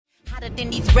Hotter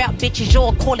than these rap bitches,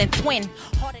 you're calling twin.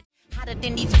 Hotter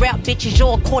than these rap bitches,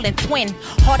 you're calling twin.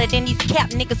 Harder than these cap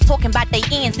niggas talking about they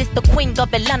ends. It's the queen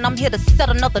of Atlanta, I'm here to set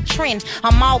another trend.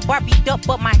 I'm all Barbied up,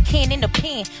 but my can in the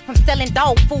pen. I'm selling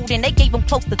dog food and they gave them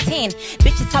close to 10.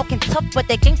 Bitches talking tough, but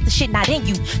that gangster shit not in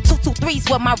you. 223's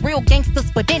where my real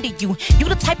gangsters but into you. You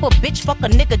the type of bitch fuck a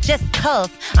nigga just cuz.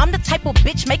 I'm the type of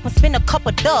bitch make him spin a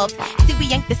couple dubs. See,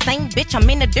 we ain't the same bitch, I'm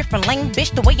in a different lane,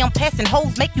 bitch. The way I'm passing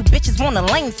hoes make you bitches want a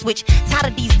lane switch. Tired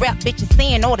of these rap bitches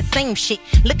saying all the same shit,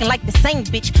 looking like the same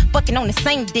bitch, fucking on the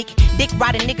same dick. Dick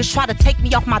riding niggas try to take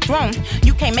me off my throne.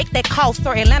 You can't make that call,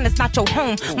 sir, Atlanta's not your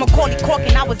home. Macaulay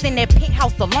Culkin, I was in that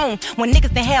penthouse alone. When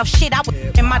niggas didn't have shit, I was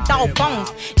in my dog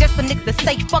bones. Just for niggas to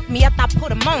say fuck me after I put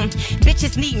them on.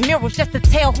 Bitches need mirrors just to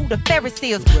tell who the fairest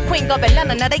is. Queen of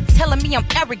Atlanta, now they telling me I'm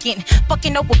arrogant.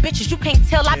 Fucking over bitches, you can't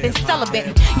tell I've been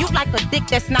celibate. You like a dick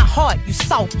that's not hard, you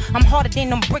soft. I'm harder than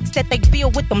them bricks that they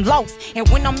build with them lows. And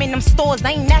when I'm in them stores,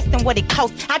 I ain't asking what it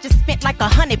costs. I just spent like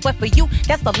 100, but for you,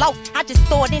 that's a loss. I just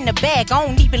throw it in the bag, I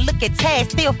don't even look at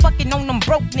tags. Still fucking on them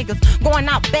broke niggas, going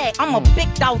out bad. I'm a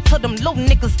big dog to them little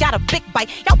niggas, got a big bite.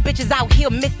 Y'all bitches out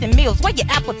here missing meals, where your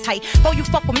appetite? Before you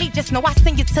fuck with me, just know I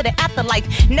send you to the afterlife.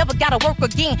 Never gotta work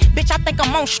again, bitch, I think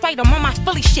I'm on straight. I'm on my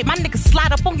Philly shit, my niggas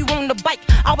slide up on you on the bike.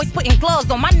 Always putting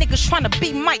gloves on, my niggas tryna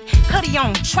be Mike. Hoodie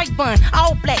on, Trey bun,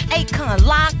 all black, Akon,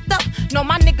 locked up. No,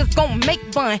 my niggas gon' make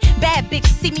fun. Bad bitch,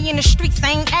 see me in the streets,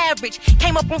 I ain't average.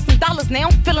 Came up on some dollars, now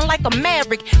I'm feeling like a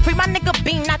maverick. Free my nigga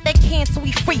Bean out that can so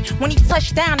he free. When he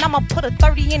touch down, I'ma put a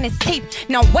 30 in his teeth.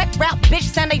 Now wet rap bitch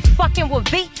saying they fucking with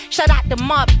V. Shout out to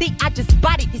Mob Deep, I just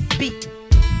bodied this beat.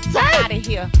 Fuck out of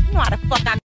here. You know how the fuck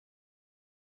I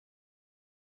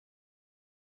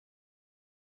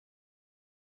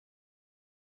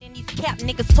and these cap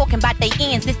niggas talking about they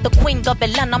ends. It's the queen of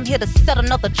Atlanta, I'm here to set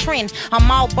another trend. I'm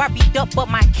all Barbied up, but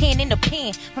my can in the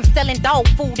pen. I'm selling dog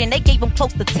food and they gave them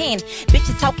close to 10.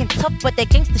 Bitches talking tough, but that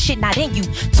gangster shit not in you.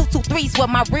 223's where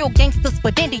my real gangsters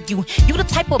but into you. You the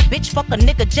type of bitch fuck a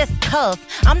nigga just cuz.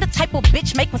 I'm the type of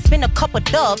bitch make him spin a couple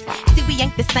dubs. See, we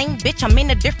ain't the same bitch, I'm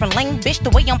in a different lane, bitch. The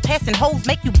way I'm passing hoes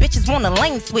make you bitches want a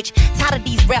lane switch. Tired of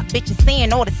these rap bitches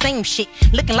saying all the same shit,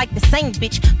 looking like the same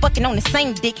bitch, fucking on the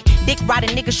same dick. Dick riding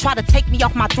niggas try to take me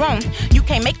off my throne. You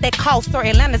can't make that call, sir,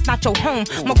 Atlanta's not your home.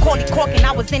 Macaulay Culkin,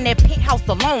 I was in that penthouse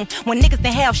alone. When niggas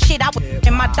didn't have shit, I was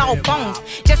in my dog bones.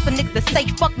 Just for niggas to say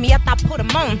fuck me after I put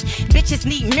them on. Bitches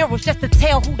need mirrors just to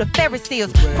tell who the fairest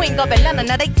is. Queen of Atlanta,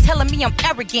 now they telling me I'm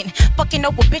arrogant. Fucking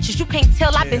over bitches, you can't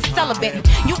tell I've been celibate.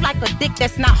 You like a dick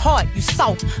that's not hard, you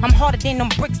soft. I'm harder than them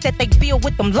bricks that they build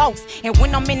with them lows. And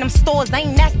when I'm in them stores, I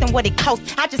ain't asking what it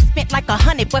costs. I just spent like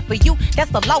 100, but for you,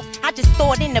 that's a loss. I just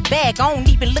throw it in the bag, I don't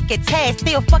even look at tags.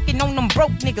 Still fucking on them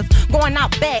broke niggas, going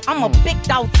out bad. I'm a big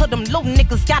dog to them little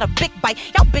niggas, got a big bite.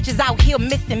 Y'all bitches out here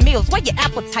missing meals, where your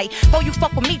appetite? Before you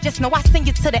fuck with me, just know I send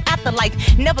you to the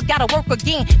afterlife. Never gotta work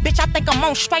again, bitch, I think I'm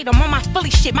on straight. I'm on my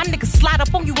Philly shit, my niggas slide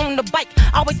up on you on the bike.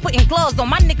 Always putting gloves on,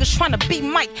 my niggas tryna be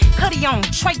Mike. Hoodie on,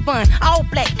 Trey bun, all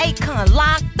black, Akon,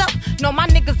 locked up. No, my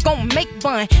niggas gon' make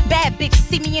fun. Bad bitch,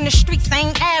 see me in the streets, I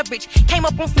ain't average. Came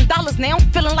up on some dollars, now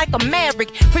I'm feeling like a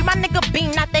maverick. Free my nigga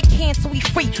Bean out that can so he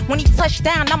free. When he touch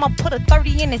down, I'ma put a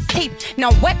 30 in his teeth.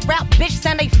 Now wet rap bitch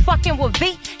saying they fucking with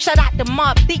V. Shout out to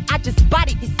Mob Deep, I just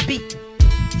bodied this beat.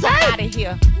 Fuck out of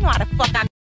here. You know how the fuck I